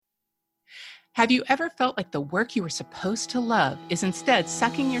Have you ever felt like the work you were supposed to love is instead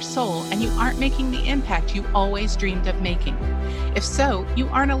sucking your soul and you aren't making the impact you always dreamed of making? If so, you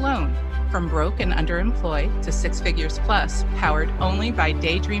aren't alone. From broke and underemployed to 6 figures plus, powered only by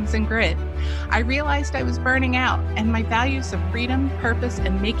daydreams and grit, I realized I was burning out and my values of freedom, purpose,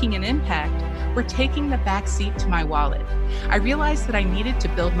 and making an impact were taking the back seat to my wallet. I realized that I needed to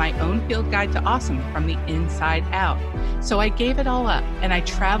build my own field guide to awesome from the inside out. So I gave it all up and I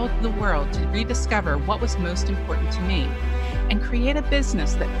traveled the world to rediscover what was most important to me and create a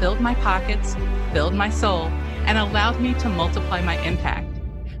business that filled my pockets, filled my soul, and allowed me to multiply my impact.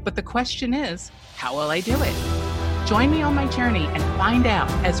 But the question is, how will I do it? Join me on my journey and find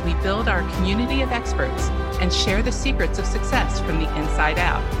out as we build our community of experts and share the secrets of success from the inside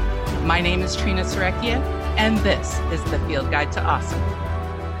out. My name is Trina Serecchia, and this is the Field Guide to Awesome.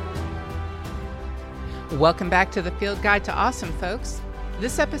 Welcome back to the Field Guide to Awesome, folks.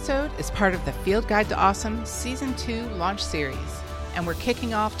 This episode is part of the Field Guide to Awesome Season 2 launch series, and we're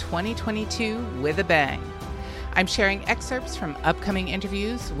kicking off 2022 with a bang. I'm sharing excerpts from upcoming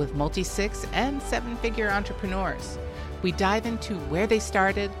interviews with multi-6 and 7-figure entrepreneurs. We dive into where they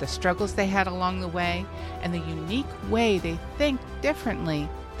started, the struggles they had along the way, and the unique way they think differently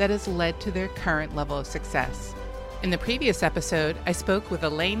that has led to their current level of success. In the previous episode, I spoke with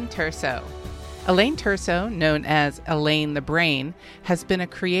Elaine Terso. Elaine Terso, known as Elaine the Brain, has been a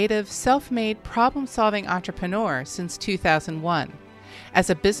creative, self-made, problem-solving entrepreneur since 2001. As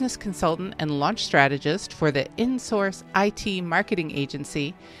a business consultant and launch strategist for the InSource IT marketing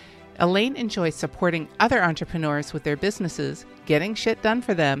agency, Elaine enjoys supporting other entrepreneurs with their businesses, getting shit done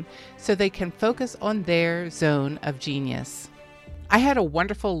for them so they can focus on their zone of genius. I had a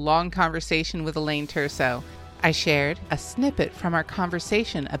wonderful long conversation with Elaine Terso. I shared a snippet from our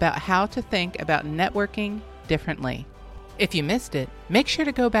conversation about how to think about networking differently. If you missed it, make sure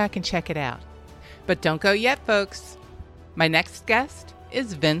to go back and check it out. But don't go yet, folks. My next guest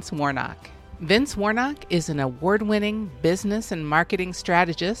is Vince Warnock. Vince Warnock is an award-winning business and marketing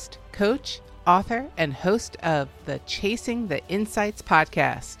strategist, coach, author, and host of the Chasing the Insights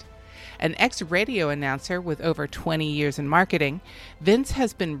podcast. An ex-radio announcer with over 20 years in marketing, Vince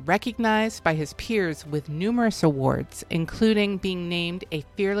has been recognized by his peers with numerous awards, including being named a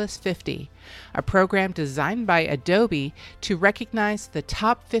Fearless 50, a program designed by Adobe to recognize the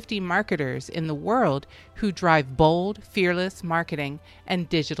top 50 marketers in the world who drive bold, fearless marketing and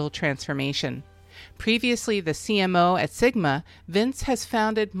digital transformation. Previously the CMO at Sigma, Vince has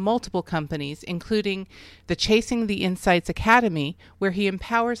founded multiple companies, including the Chasing the Insights Academy, where he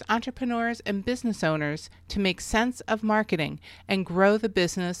empowers entrepreneurs and business owners to make sense of marketing and grow the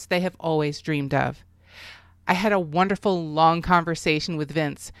business they have always dreamed of. I had a wonderful long conversation with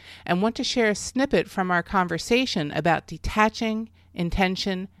Vince and want to share a snippet from our conversation about detaching,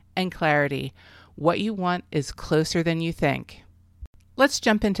 intention, and clarity. What you want is closer than you think. Let's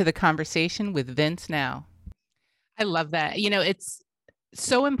jump into the conversation with Vince now. I love that. You know, it's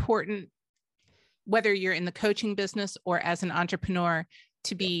so important, whether you're in the coaching business or as an entrepreneur,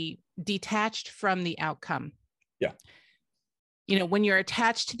 to be detached from the outcome. Yeah. You know, when you're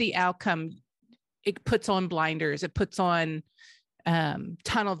attached to the outcome, it puts on blinders, it puts on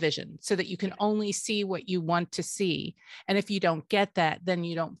tunnel vision so that you can only see what you want to see. And if you don't get that, then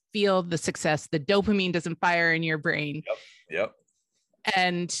you don't feel the success. The dopamine doesn't fire in your brain. Yep.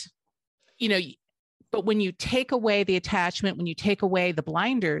 And, you know, but when you take away the attachment, when you take away the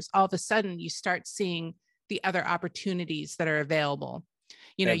blinders, all of a sudden you start seeing the other opportunities that are available.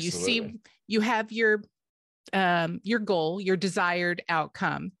 You know, Absolutely. you see, you have your goal, your desired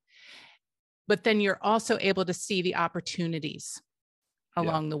outcome, but then you're also able to see the opportunities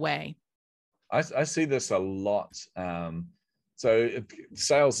along the way. I see this a lot.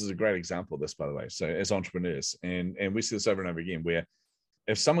 Sales is a great example of this, by the way. So as entrepreneurs, and we see this over and over again, where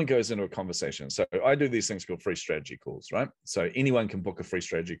if someone goes into a conversation, so I do these things called free strategy calls, right? So anyone can book a free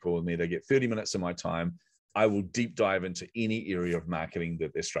strategy call with me. They get 30 minutes of my time. I will deep dive into any area of marketing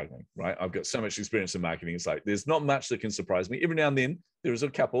that they're struggling, right? I've got so much experience in marketing. It's like, there's not much that can surprise me. Every now and then there is a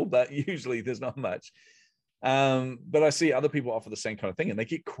couple, but usually there's not much. But I see other people offer the same kind of thing and they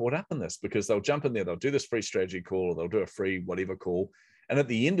get caught up in this because they'll jump in there, they'll do this free strategy call, or they'll do a free whatever call. And at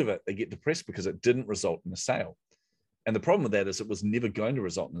the end of it, they get depressed because it didn't result in a sale. And the problem with that is it was never going to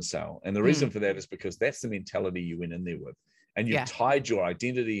result in a sale. And the reason for that is because that's the mentality you went in there with. And you've tied your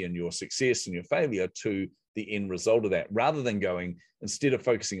identity and your success and your failure to the end result of that, rather than going, instead of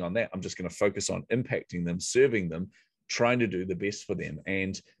focusing on that, I'm just going to focus on impacting them, serving them, trying to do the best for them.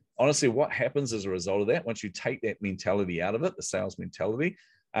 And honestly, what happens as a result of that, once you take that mentality out of it, the sales mentality,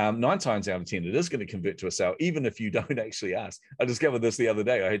 9 times out of 10, it is going to convert to a sale, even if you don't actually ask. I discovered this the other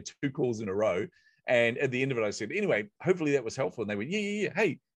day. I had 2 calls in a row. And at the end of it, I said, anyway, hopefully that was helpful. And they went, yeah.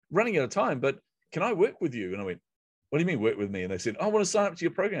 Hey, running out of time, but can I work with you? And I went, what do you mean work with me? And they said, I want to sign up to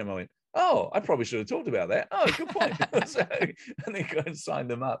your program. I went, oh, I probably should have talked about that. Oh, good point. So, and then go and sign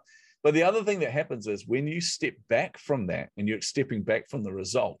them up. But the other thing that happens is when you step back from that and you're stepping back from the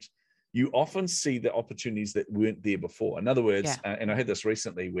result, you often see the opportunities that weren't there before. In other words, and I had this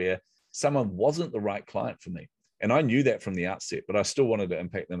recently where someone wasn't the right client for me. And I knew that from the outset, but I still wanted to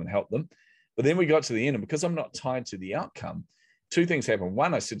impact them and help them. But then we got to the end, and because I'm not tied to the outcome, 2 things happened.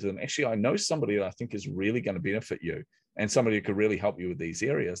 One, I said to them, actually, I know somebody that I think is really going to benefit you and somebody who could really help you with these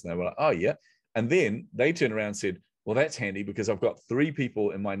areas. And they were like, oh, yeah. And then they turned around and said, well, that's handy because I've got 3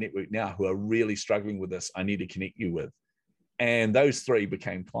 people in my network now who are really struggling with this. I need to connect you with. And those 3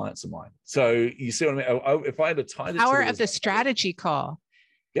 became clients of mine. So you see what I mean? If I had a tie, power of the strategy call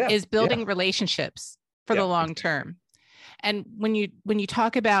is building relationships for the long term. And when you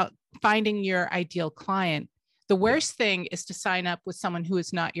talk about finding your ideal client, the worst thing is to sign up with someone who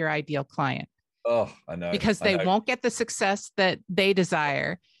is not your ideal client. Oh, I know. Because they won't get the success that they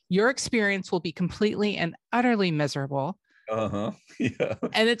desire. Your experience will be completely and utterly miserable. Yeah.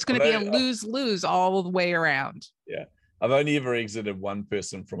 And it's going to be a lose-lose all the way around. Yeah. I've only ever exited 1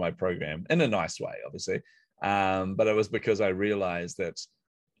 person from my program in a nice way, obviously. But it was because I realized that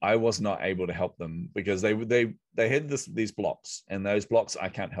I was not able to help them because they had these blocks, and those blocks I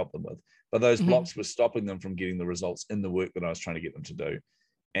can't help them with. But those blocks were stopping them from getting the results in the work that I was trying to get them to do.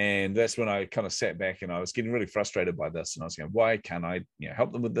 And that's when I kind of sat back and I was getting really frustrated by this. And I was going, why can't I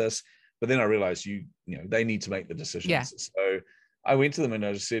help them with this? But then I realized they need to make the decisions. Yeah. So I went to them and I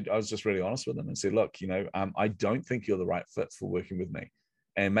was just really honest with them and said, look, I don't think you're the right fit for working with me.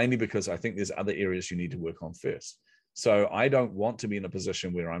 And mainly because I think there's other areas you need to work on first. So I don't want to be in a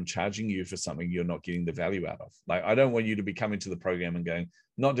position where I'm charging you for something you're not getting the value out of. Like, I don't want you to be coming to the program and going,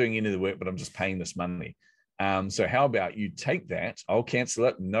 not doing any of the work, but I'm just paying this money. So how about you take that? I'll cancel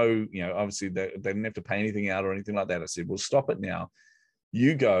it. No, obviously they didn't have to pay anything out or anything like that. I said, well, stop it now.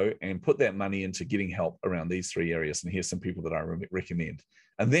 You go and put that money into getting help around these 3 areas. And here's some people that I recommend.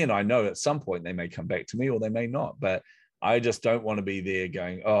 And then I know at some point they may come back to me or they may not, but I just don't want to be there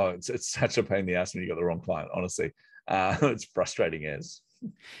going, oh, it's such a pain in the ass when you got the wrong client. Honestly, it's frustrating as.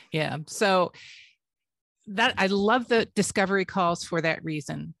 Yeah. So that I love the discovery calls for that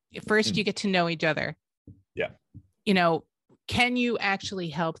reason. First, you get to know each other. Yeah. Can you actually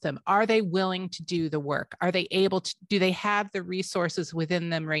help them? Are they willing to do the work? Are they able to, do they have the resources within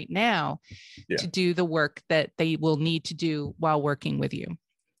them right now to do the work that they will need to do while working with you?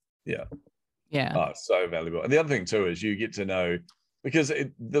 Yeah. Yeah. Oh, so valuable. And the other thing too, is you get to know, because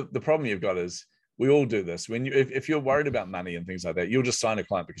the problem you've got is we all do this. When if you're worried about money and things like that, you'll just sign a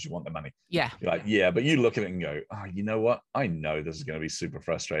client because you want the money. Yeah. You're like, yeah, but you look at it and go, oh, you know what? I know this is going to be super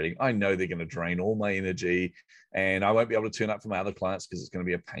frustrating. I know they're going to drain all my energy and I won't be able to turn up for my other clients because it's going to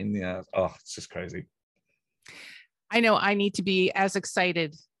be a pain in the ass. Oh, it's just crazy. I know I need to be as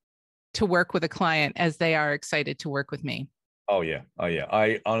excited to work with a client as they are excited to work with me. Oh yeah.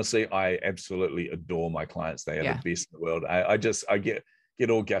 I absolutely adore my clients. They are the best in the world. I get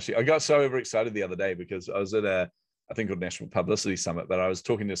all gushy. I got so overexcited the other day because I was at a thing called National Publicity Summit, but I was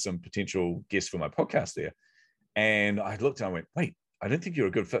talking to some potential guests for my podcast there. And I looked and I went, wait, I don't think you're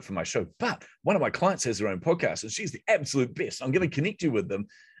a good fit for my show, but one of my clients has her own podcast and she's the absolute best. I'm going to connect you with them.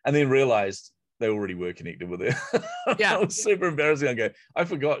 And then realized they already were connected with her. Yeah. It was super embarrassing. I go, I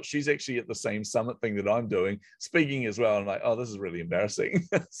forgot she's actually at the same summit thing that I'm doing, speaking as well. I'm like, oh, this is really embarrassing.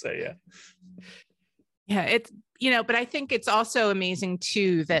 So yeah. Yeah, it's, but I think it's also amazing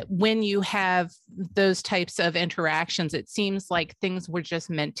too, that when you have those types of interactions, it seems like things were just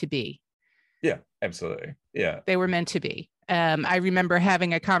meant to be. Yeah, absolutely. Yeah. They were meant to be. I remember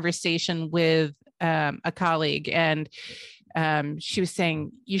having a conversation with a colleague and she was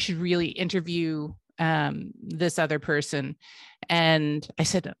saying, you should really interview this other person. And I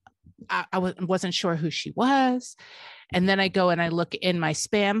said, I wasn't sure who she was. And then I go and I look in my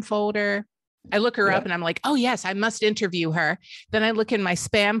spam folder. I look her up and I'm like, oh yes, I must interview her. Then I look in my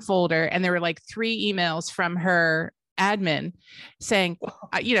spam folder and there were like 3 emails from her admin saying,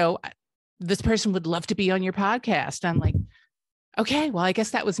 this person would love to be on your podcast. I'm like, okay, well, I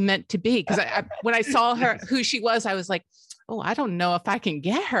guess that was meant to be. Because when I saw her, who she was, I was like, oh, I don't know if I can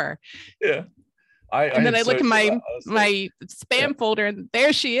get her. Yeah. And then I look in my spam folder and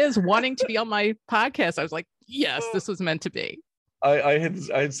there she is wanting to be on my podcast. I was like, yes, this was meant to be. I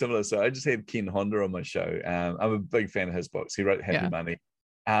had similar. So I just had Ken Honda on my show. I'm a big fan of his books. He wrote Happy Money.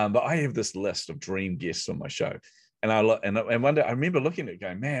 But I have this list of dream guests on my show. And one day I remember looking at it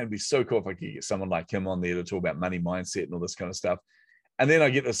going, man, it'd be so cool if I could get someone like him on there to talk about money mindset and all this kind of stuff. And then I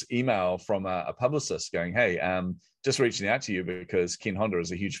get this email from a publicist going, hey, just reaching out to you because Ken Honda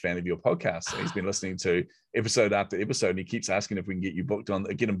is a huge fan of your podcast. And he's been listening to episode after episode, and he keeps asking if we can get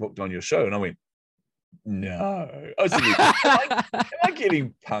him booked on your show. And I went, no. I was thinking, am I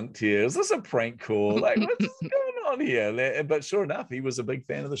getting punked here? Is this a prank call? Like, what's going on here? But sure enough, he was a big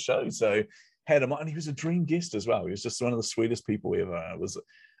fan of the show. So had him on, and he was a dream guest as well. He was just one of the sweetest people ever.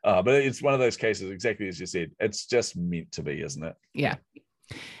 But it's one of those cases, exactly as you said, it's just meant to be, isn't it? Yeah,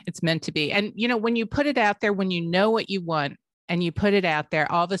 it's meant to be. And, when you put it out there, when you know what you want and you put it out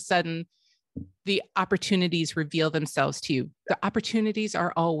there, all of a sudden the opportunities reveal themselves to you. The opportunities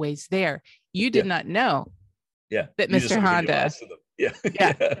are always there. You did not know that Mr. Honda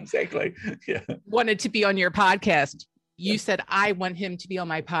exactly. wanted to be on your podcast. You said, I want him to be on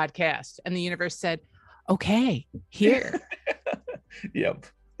my podcast. And the universe said, okay, here. Yep.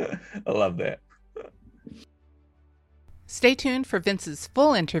 I love that. Stay tuned for Vince's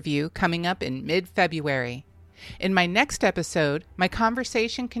full interview coming up in mid-February. In my next episode, my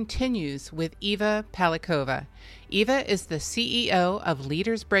conversation continues with Eva Palikova. Eva is the CEO of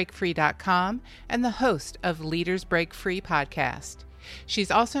LeadersBreakFree.com and the host of Leaders Break Free podcast.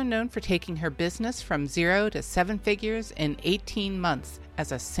 She's also known for taking her business from 0 to 7 figures in 18 months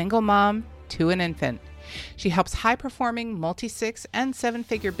as a single mom to an infant. She helps high-performing multi-6 and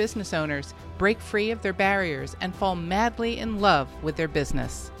 7-figure business owners break free of their barriers and fall madly in love with their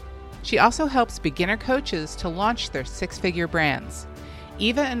business. She also helps beginner coaches to launch their 6-figure brands.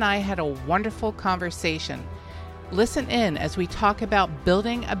 Eva and I had a wonderful conversation. Listen in as we talk about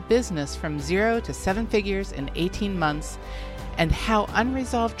building a business from 0 to 7 figures in 18 months and how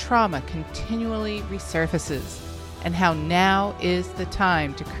unresolved trauma continually resurfaces, and how now is the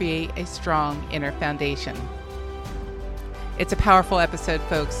time to create a strong inner foundation. It's a powerful episode,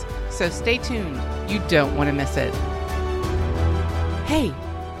 folks, so stay tuned. You don't want to miss it. Hey,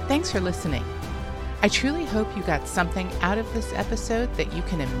 thanks for listening. I truly hope you got something out of this episode that you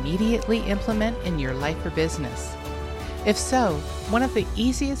can immediately implement in your life or business. If so, one of the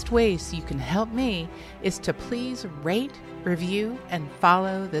easiest ways you can help me is to please rate, review, and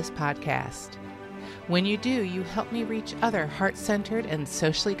follow this podcast. When you do, you help me reach other heart-centered and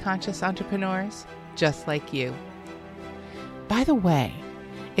socially conscious entrepreneurs just like you. By the way,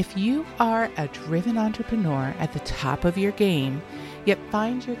 if you are a driven entrepreneur at the top of your game, yet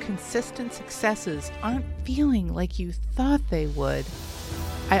find your consistent successes aren't feeling like you thought they would,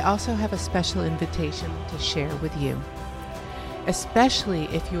 I also have a special invitation to share with you. Especially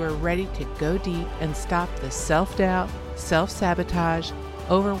if you are ready to go deep and stop the self-doubt, self-sabotage,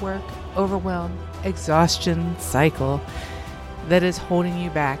 overwork, overwhelm, exhaustion cycle that is holding you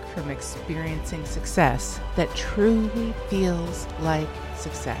back from experiencing success that truly feels like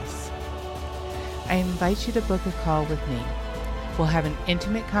success. I invite you to book a call with me. We'll have an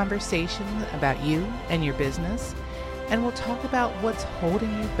intimate conversation about you and your business, and we'll talk about what's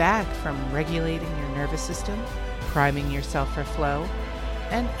holding you back from regulating your nervous system, priming yourself for flow,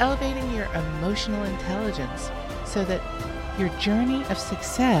 and elevating your emotional intelligence so that your journey of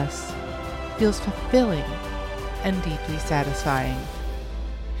success feels fulfilling and deeply satisfying.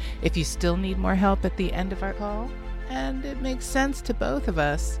 If you still need more help at the end of our call, and it makes sense to both of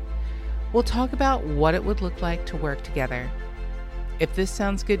us, we'll talk about what it would look like to work together. If this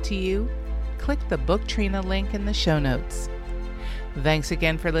sounds good to you, click the Book Trina link in the show notes. Thanks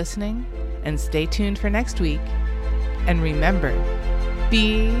again for listening, and stay tuned for next week. And remember,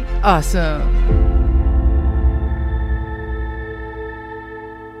 be awesome.